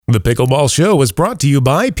The Pickleball Show is brought to you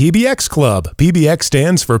by PBX Club. PBX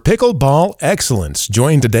stands for Pickleball Excellence.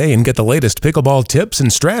 Join today and get the latest pickleball tips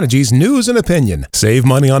and strategies, news and opinion. Save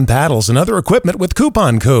money on paddles and other equipment with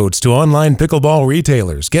coupon codes to online pickleball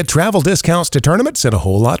retailers. Get travel discounts to tournaments and a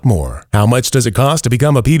whole lot more. How much does it cost to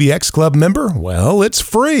become a PBX Club member? Well, it's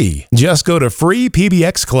free. Just go to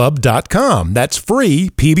freepbxclub.com. That's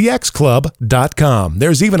freepbxclub.com.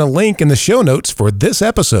 There's even a link in the show notes for this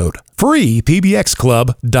episode.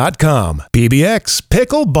 freepbxclub.com. PBX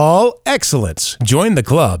Pickleball Excellence. Join the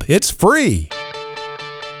club. It's free.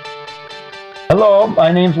 Hello,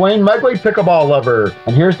 my name's Wayne Mugley, pickleball lover,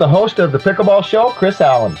 and here's the host of the Pickleball Show, Chris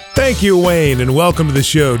Allen. Thank you, Wayne, and welcome to the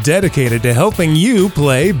show dedicated to helping you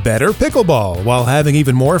play better pickleball while having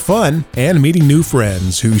even more fun and meeting new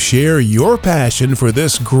friends who share your passion for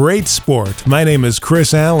this great sport. My name is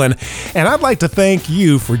Chris Allen, and I'd like to thank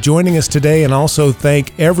you for joining us today and also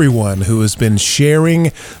thank everyone who has been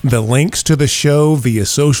sharing the links to the show via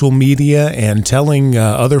social media and telling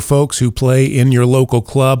other folks who play in your local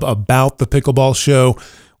club about the Pickleball Show.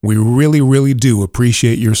 We really, really do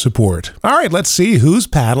appreciate your support. All right, let's see whose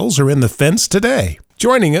paddles are in the fence today.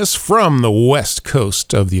 Joining us from the west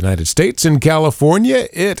coast of the United States in California,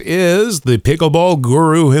 it is the pickleball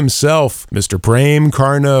guru himself, Mr. Prem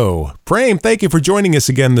Carnot. Prem, thank you for joining us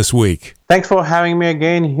again this week. Thanks for having me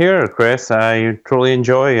again here, Chris. I truly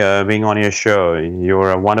enjoy being on your show.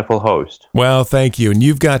 You're a wonderful host. Well, thank you. And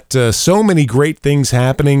you've got so many great things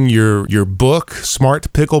happening. Your book,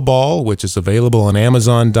 Smart Pickleball, which is available on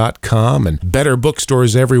Amazon.com and better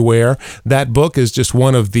bookstores everywhere. That book is just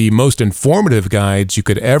one of the most informative guides you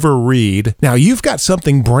could ever read. Now, you've got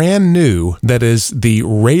something brand new that is the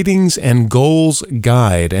Ratings and Goals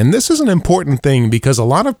Guide. And this is an important thing because a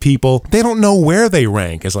lot of people, they don't know where they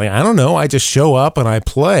rank. It's like, I don't know. I just show up and I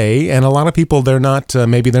play, and a lot of people, they're not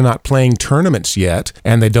playing tournaments yet,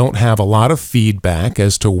 and they don't have a lot of feedback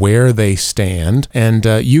as to where they stand, and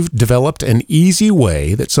you've developed an easy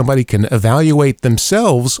way that somebody can evaluate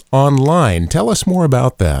themselves online. Tell us more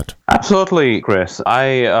about that. Absolutely, Chris. I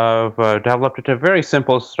have developed a very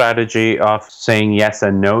simple strategy of saying yes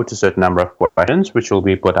and no to a certain number of questions, which will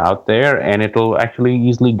be put out there, and it will actually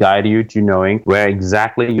easily guide you to knowing where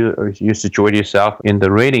exactly you situate yourself in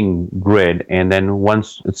the rating grid. And then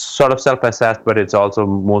once it's sort of self-assessed, but it's also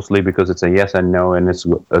mostly because it's a yes and no, and it's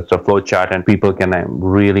a flow chart, and people can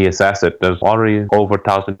really assess it. There's already over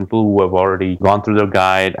 1,000 people who have already gone through the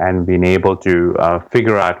guide and been able to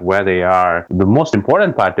figure out where they are. The most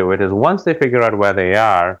important part to it is once they figure out where they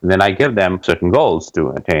are, then I give them certain goals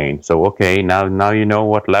to attain. So, okay, now you know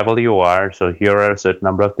what level you are. So here are a certain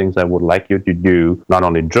number of things I would like you to do, not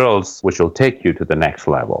only drills, which will take you to the next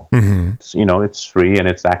level. Mm-hmm. It's free and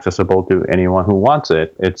it's accessible to anyone who wants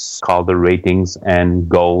it. It's called the Ratings and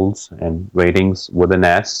Goals, and ratings with an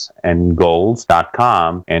S and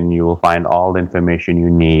goals.com, and you will find all the information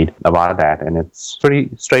you need about that. And it's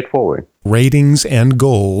pretty straightforward.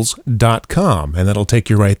 ratingsandgoals.com, and that'll take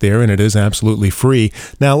you right there, and it is absolutely free.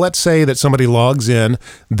 Now, let's say that somebody logs in,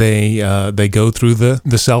 they go through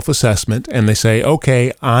the self-assessment, and they say,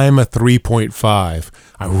 okay, I'm a 3.5.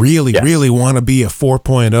 I really want to be a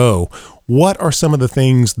 4.0. What are some of the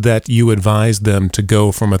things that you advise them to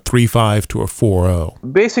go from a 3.5 to a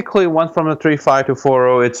 4.0? Basically, once from a 3.5 to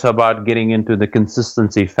 4.0, it's about getting into the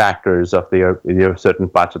consistency factors of your certain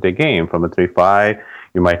parts of the game. From a 3.5,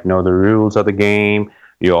 you might know the rules of the game.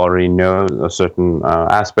 You already know certain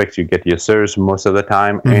aspects. You get your serves most of the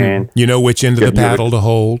time. Mm-hmm. And you know which end of the paddle to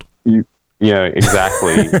hold. Yeah,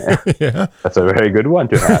 exactly. Yeah. That's a very good one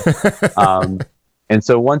to have. And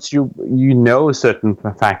so once you know certain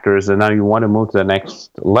factors, and now you want to move to the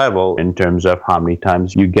next level in terms of how many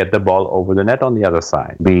times you get the ball over the net on the other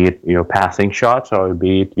side, be it your passing shots or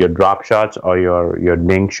be it your drop shots or your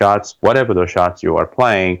ding shots, whatever those shots you are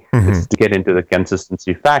playing, is to get into the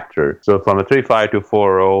consistency factor. So from a 3.5 to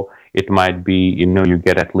 4.0, it might be, you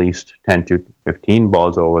get at least 10 to 15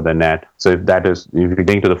 balls over the net. So if you're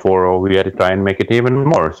getting to the 4.0, we have to try and make it even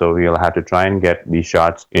more. So we'll have to try and get these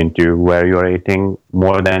shots into where you're hitting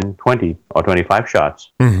more than 20 or 25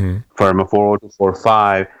 shots. Mm-hmm. From a 4.0 to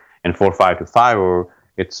 4.5 and 4.5 to 5.0,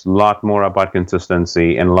 it's a lot more about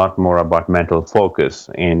consistency and a lot more about mental focus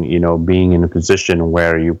and, being in a position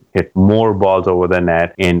where you hit more balls over the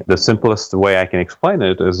net. And the simplest way I can explain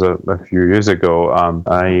it is a few years ago,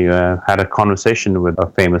 I had a conversation with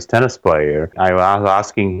a famous tennis player. I was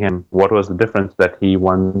asking him what was the difference that he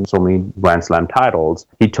won so many Grand Slam titles.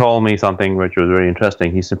 He told me something which was very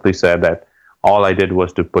interesting. He simply said that all I did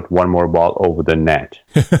was to put one more ball over the net.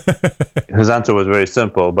 His answer was very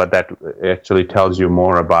simple, but that actually tells you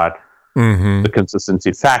more about the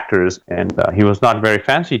consistency factors. And he was not very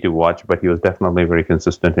fancy to watch, but he was definitely very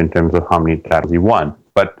consistent in terms of how many titles he won.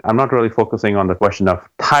 But I'm not really focusing on the question of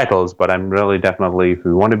titles, but I'm really definitely, if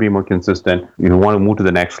you want to be more consistent, you want to move to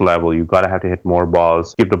the next level, you've got to have to hit more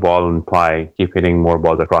balls, keep the ball in play, keep hitting more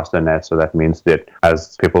balls across the net. So that means that,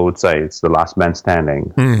 as people would say, it's the last man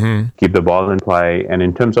standing. Keep the ball in play. And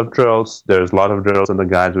in terms of drills, there's a lot of drills in the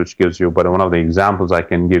guides which gives you, but one of the examples I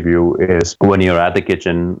can give you is when you're at the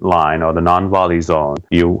kitchen line or the non-volley zone,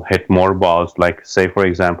 you hit more balls, like say, for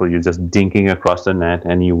example, you're just dinking across the net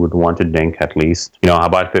and you would want to dink at least,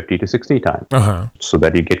 about 50 to 60 times so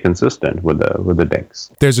that you get consistent with the dinks.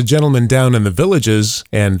 There's a gentleman down in the Villages,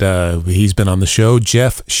 and he's been on the show,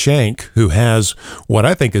 Jeff Shank, who has what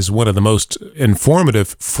I think is one of the most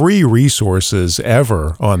informative free resources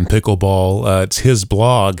ever on pickleball. It's his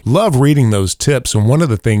blog. Love reading those tips, and one of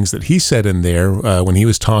the things that he said in there when he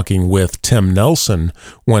was talking with Tim Nelson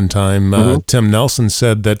one time, Tim Nelson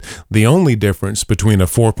said that the only difference between a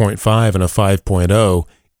 4.5 and a 5.0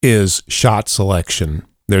 is shot selection.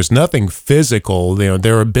 There's nothing physical,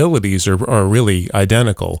 their abilities are really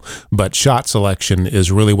identical, but shot selection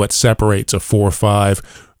is really what separates a 4.5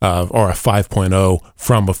 or a 5.0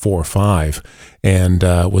 from a 4.5. And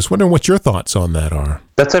was wondering what your thoughts on that are.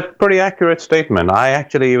 That's a pretty accurate statement. I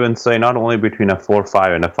actually even say not only between a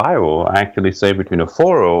 4.5 and a 5.0, I actually say between a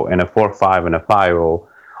 4.0 and a 4.5 and a 5.0.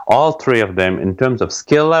 All three of them, in terms of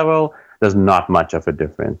skill level, there's not much of a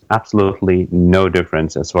difference. Absolutely no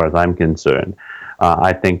difference as far as I'm concerned.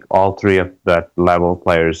 I think all three of that level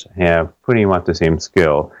players have pretty much the same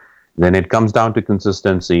skill. Then it comes down to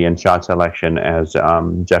consistency and shot selection, as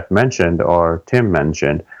Jeff mentioned or Tim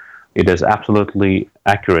mentioned. It is absolutely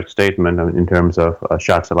accurate statement in terms of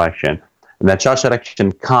shot selection. And that shot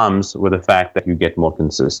selection comes with the fact that you get more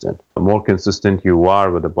consistent. The more consistent you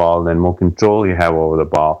are with the ball, then more control you have over the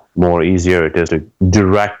ball, more easier it is to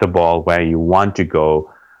direct the ball where you want to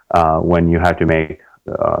go when you have to make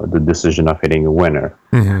the decision of hitting a winner.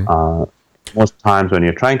 Most times when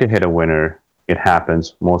you're trying to hit a winner, it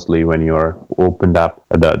happens mostly when you're opened up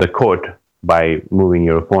the court by moving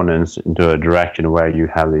your opponents into a direction where you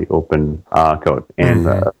have the open court. And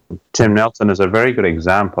Tim Nelson is a very good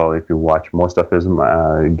example. If you watch most of his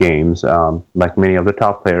games, like many of the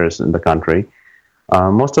top players in the country,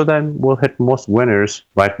 most of them will hit most winners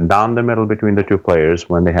right down the middle between the two players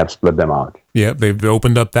when they have split them out. Yeah, they've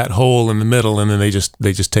opened up that hole in the middle, and then they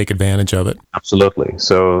just take advantage of it. Absolutely.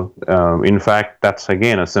 So, in fact, that's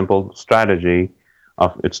again a simple strategy.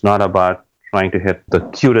 It's not about trying to hit the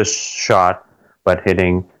cutest shot, but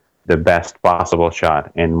hitting the best possible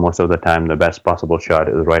shot. And most of the time, the best possible shot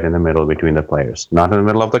is right in the middle between the players, not in the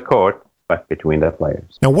middle of the court, but between the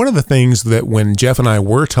players. Now, one of the things that when Jeff and I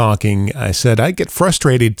were talking, I said I get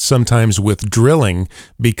frustrated sometimes with drilling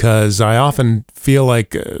because I often feel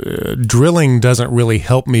like drilling doesn't really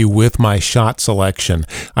help me with my shot selection.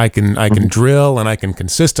 I can drill and I can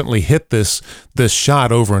consistently hit this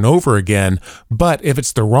shot over and over again, but if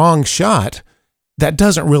it's the wrong shot, that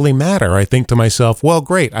doesn't really matter. I think to myself, well,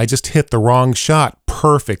 great, I just hit the wrong shot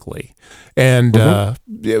perfectly. And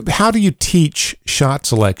how do you teach shot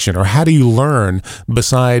selection, or how do you learn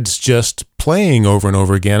besides just playing over and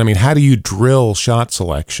over again? I mean, how do you drill shot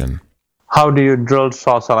selection? How do you drill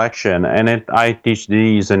shot selection? And I teach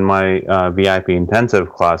these in my VIP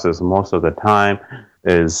intensive classes most of the time.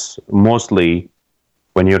 Is mostly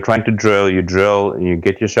when you're trying to drill, you drill and you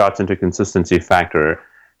get your shots into consistency factor,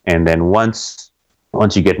 and then once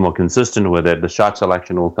you get more consistent with it, the shot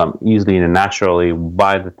selection will come easily and naturally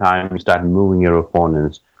by the time you start moving your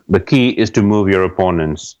opponents. The key is to move your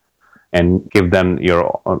opponents and give them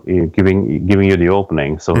giving you the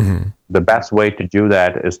opening. So the best way to do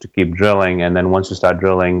that is to keep drilling, and then once you start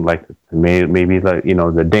drilling, like maybe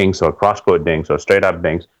the dinks or cross-court dinks or straight-up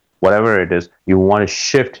dinks, whatever it is, you want to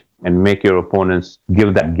shift and make your opponents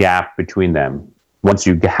give that gap between them. Once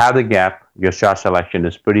you have the gap, your shot selection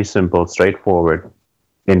is pretty simple, straightforward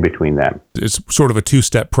in between them. It's sort of a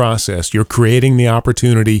two-step process. You're creating the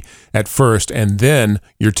opportunity at first, and then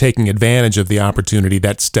you're taking advantage of the opportunity.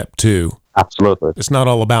 That's step two. Absolutely. It's not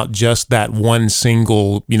all about just that one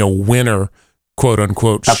single, winner, quote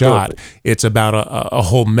unquote, shot. It's about a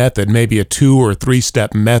whole method, maybe a 2 or 3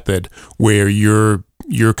 step method where you're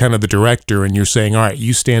kind of the director and you're saying, all right,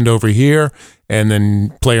 you stand over here, and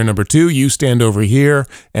then player number 2, you stand over here,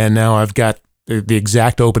 and now I've got the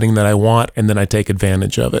exact opening that I want, and then I take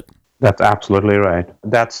advantage of it. That's absolutely right.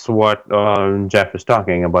 That's what Jeff is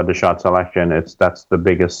talking about, the shot selection. That's the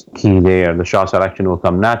biggest key there. The shot selection will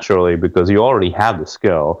come naturally because you already have the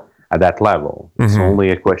skill. at that level. It's only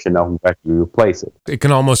a question of where you place it. It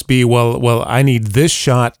can almost be, well, I need this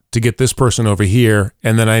shot to get this person over here,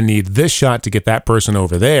 and then I need this shot to get that person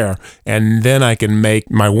over there, and then I can make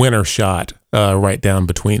my winner shot right down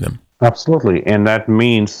between them. Absolutely. And that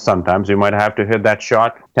means sometimes you might have to hit that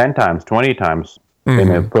shot 10 times, 20 times.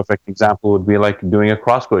 And a perfect example would be like doing a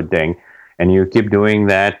crosscourt ding, and you keep doing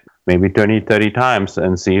that maybe 20, 30 times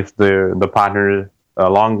and see if the partner,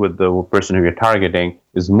 along with the person who you're targeting,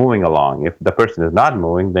 is moving along. If the person is not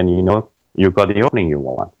moving, then you know you've got the opening you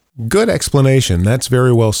want. Good explanation. That's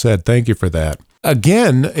very well said. Thank you for that.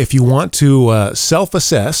 Again, if you want to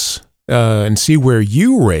self-assess and see where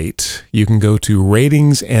you rate, you can go to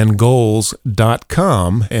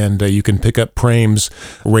ratingsandgoals.com, and you can pick up Prem's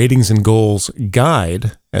Ratings and Goals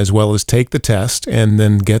guide, as well as take the test and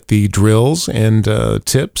then get the drills and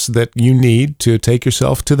tips that you need to take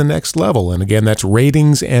yourself to the next level. And again, that's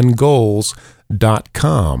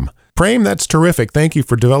ratingsandgoals.com. Prem, that's terrific. Thank you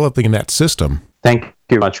for developing that system. Thank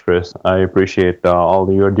you much, Chris. I appreciate all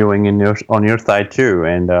that you're doing on your side too,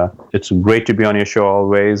 and it's great to be on your show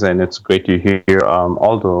always, and it's great to hear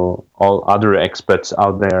all other experts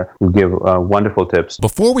out there who give wonderful tips.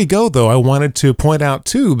 Before we go, though, I wanted to point out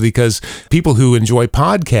too, because people who enjoy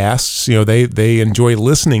podcasts, they enjoy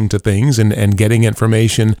listening to things and getting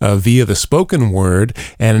information via the spoken word.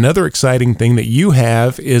 And another exciting thing that you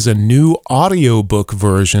have is a new audiobook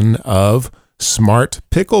version of Smart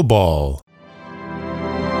Pickleball.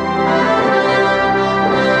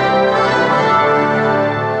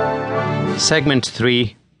 Segment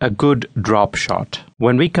 3, a good drop shot.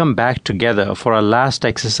 When we come back together for our last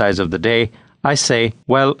exercise of the day, I say,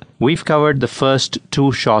 well, we've covered the first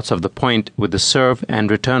 2 shots of the point with the serve and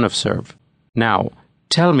return of serve. Now,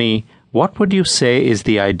 tell me, what would you say is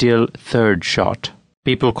the ideal third shot?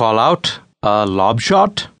 People call out a lob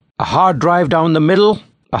shot, a hard drive down the middle,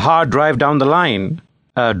 a hard drive down the line,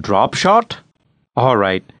 a drop shot? All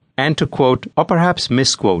right. And to quote, or perhaps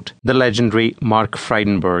misquote, the legendary Mark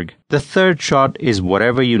Frydenberg, the third shot is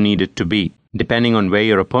whatever you need it to be, depending on where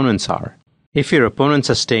your opponents are. If your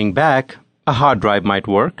opponents are staying back, a hard drive might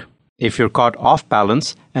work. If you're caught off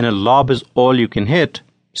balance and a lob is all you can hit,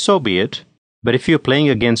 so be it. But if you're playing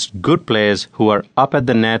against good players who are up at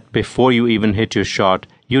the net before you even hit your shot,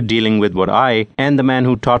 you're dealing with what I and the man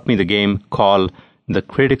who taught me the game call the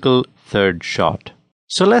critical third shot.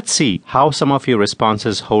 So let's see how some of your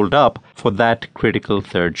responses hold up for that critical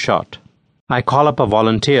third shot. I call up a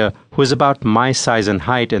volunteer who is about my size and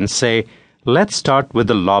height and say, let's start with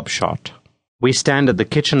the lob shot. We stand at the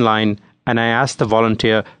kitchen line and I ask the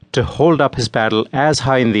volunteer to hold up his paddle as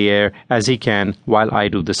high in the air as he can while I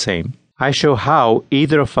do the same. I show how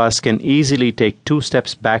either of us can easily take 2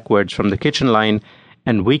 steps backwards from the kitchen line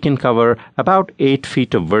and we can cover about 8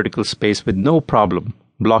 feet of vertical space with no problem,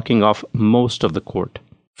 blocking off most of the court.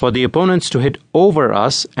 For the opponents to hit over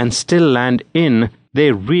us and still land in,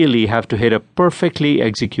 they really have to hit a perfectly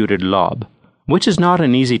executed lob, which is not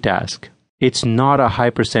an easy task. It's not a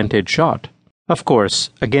high percentage shot. Of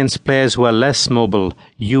course, against players who are less mobile,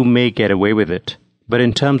 you may get away with it. But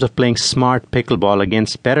in terms of playing smart pickleball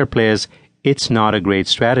against better players, it's not a great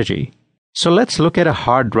strategy. So let's look at a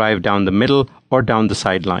hard drive down the middle or down the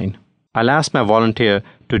sideline. I'll ask my volunteer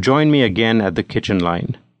to join me again at the kitchen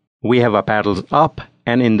line. We have our paddles up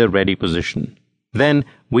and in the ready position. Then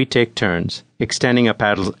we take turns, extending our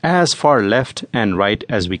paddles as far left and right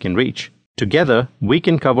as we can reach. Together, we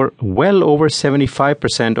can cover well over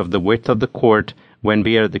 75% of the width of the court when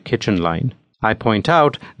we are at the kitchen line. I point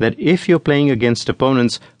out that if you're playing against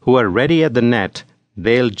opponents who are ready at the net,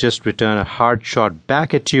 they'll just return a hard shot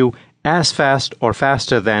back at you as fast or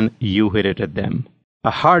faster than you hit it at them. A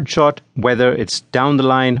hard shot, whether it's down the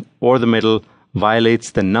line or the middle, violates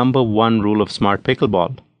the number 1 rule of smart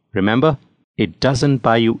pickleball. Remember, it doesn't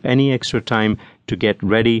buy you any extra time to get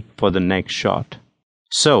ready for the next shot.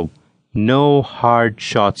 So, no hard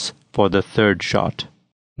shots for the third shot.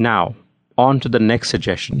 Now, on to the next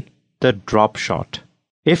suggestion, the drop shot.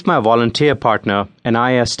 If my volunteer partner and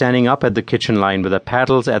I are standing up at the kitchen line with our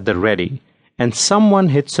paddles at the ready, and someone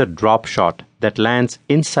hits a drop shot that lands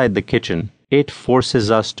inside the kitchen, it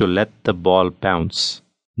forces us to let the ball bounce.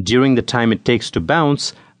 During the time it takes to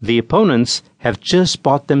bounce, the opponents have just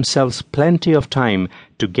bought themselves plenty of time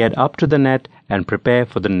to get up to the net and prepare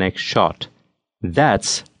for the next shot.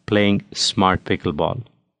 That's playing smart pickleball.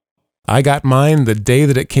 I got mine the day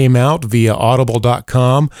that it came out via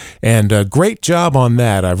audible.com, and great job on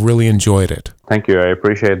that. I've really enjoyed it. Thank you. I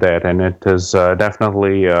appreciate that. And it has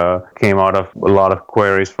definitely came out of a lot of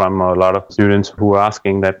queries from a lot of students who were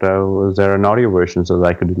asking that was there an audio version so that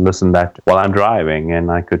I could listen that while I'm driving and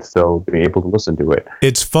I could still be able to listen to it.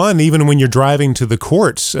 It's fun even when you're driving to the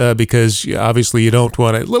courts because obviously you don't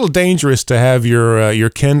want it. A little dangerous to have your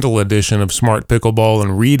Kindle edition of Smart Pickleball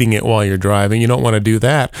and reading it while you're driving. You don't want to do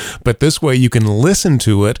that. But this way you can listen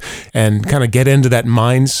to it and kind of get into that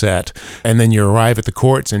mindset. And then you arrive at the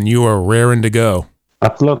courts and you are raring to go.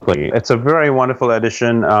 Absolutely. It's a very wonderful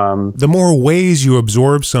addition. The more ways you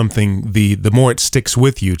absorb something, the more it sticks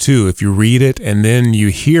with you, too. If you read it and then you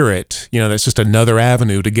hear it, that's just another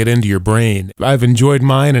avenue to get into your brain. I've enjoyed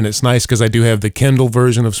mine, and it's nice because I do have the Kindle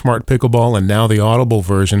version of Smart Pickleball and now the Audible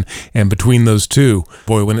version. And between those two,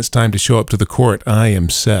 boy, when it's time to show up to the court, I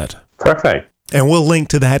am set. Perfect. And we'll link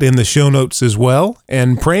to that in the show notes as well.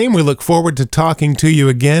 And Prem, we look forward to talking to you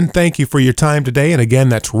again. Thank you for your time today. And again,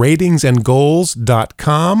 that's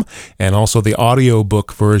ratingsandgoals.com and also the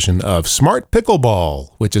audiobook version of Smart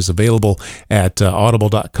Pickleball, which is available at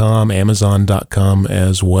audible.com, amazon.com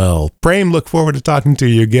as well. Prem, look forward to talking to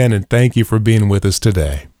you again, and thank you for being with us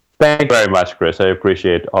today. Thank you very much, Chris. I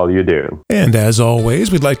appreciate all you do. And as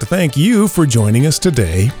always, we'd like to thank you for joining us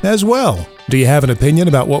today as well. Do you have an opinion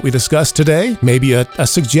about what we discussed today? Maybe a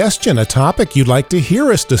suggestion, a topic you'd like to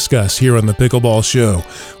hear us discuss here on the Pickleball Show?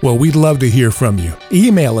 Well, we'd love to hear from you.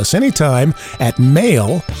 Email us anytime at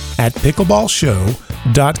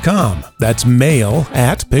mail@pickleballshow.com. That's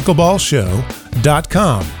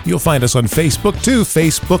mail@pickleballshow.com. You'll find us on Facebook too,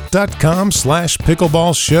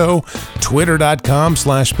 facebook.com/pickleballshow,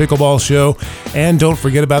 twitter.com/pickleballshow, and don't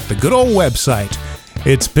forget about the good old website.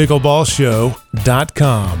 It's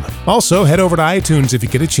pickleballshow.com. Also, head over to iTunes if you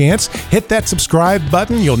get a chance. Hit that subscribe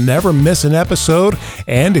button. You'll never miss an episode.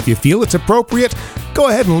 And if you feel it's appropriate, go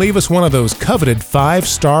ahead and leave us one of those coveted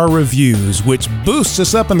 5-star reviews, which boosts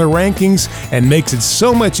us up in the rankings and makes it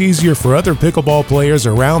so much easier for other pickleball players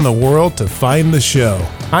around the world to find the show.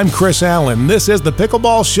 I'm Chris Allen. This is the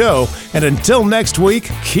Pickleball Show. And until next week,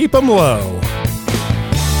 keep 'em low.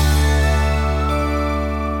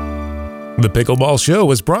 The Pickleball Show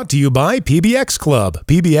is brought to you by PBX Club.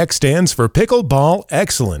 PBX stands for Pickleball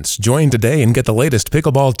Excellence. Join today and get the latest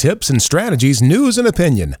pickleball tips and strategies, news and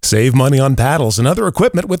opinion. Save money on paddles and other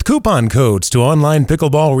equipment with coupon codes to online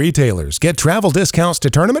pickleball retailers. Get travel discounts to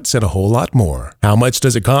tournaments and a whole lot more. How much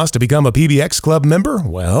does it cost to become a PBX Club member?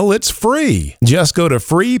 Well, it's free. Just go to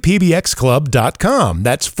freepbxclub.com.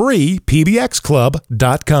 That's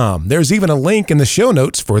freepbxclub.com. There's even a link in the show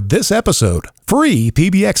notes for this episode.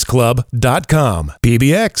 freepbxclub.com.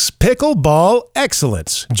 PBX Pickleball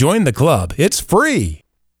Excellence. Join the club. It's free.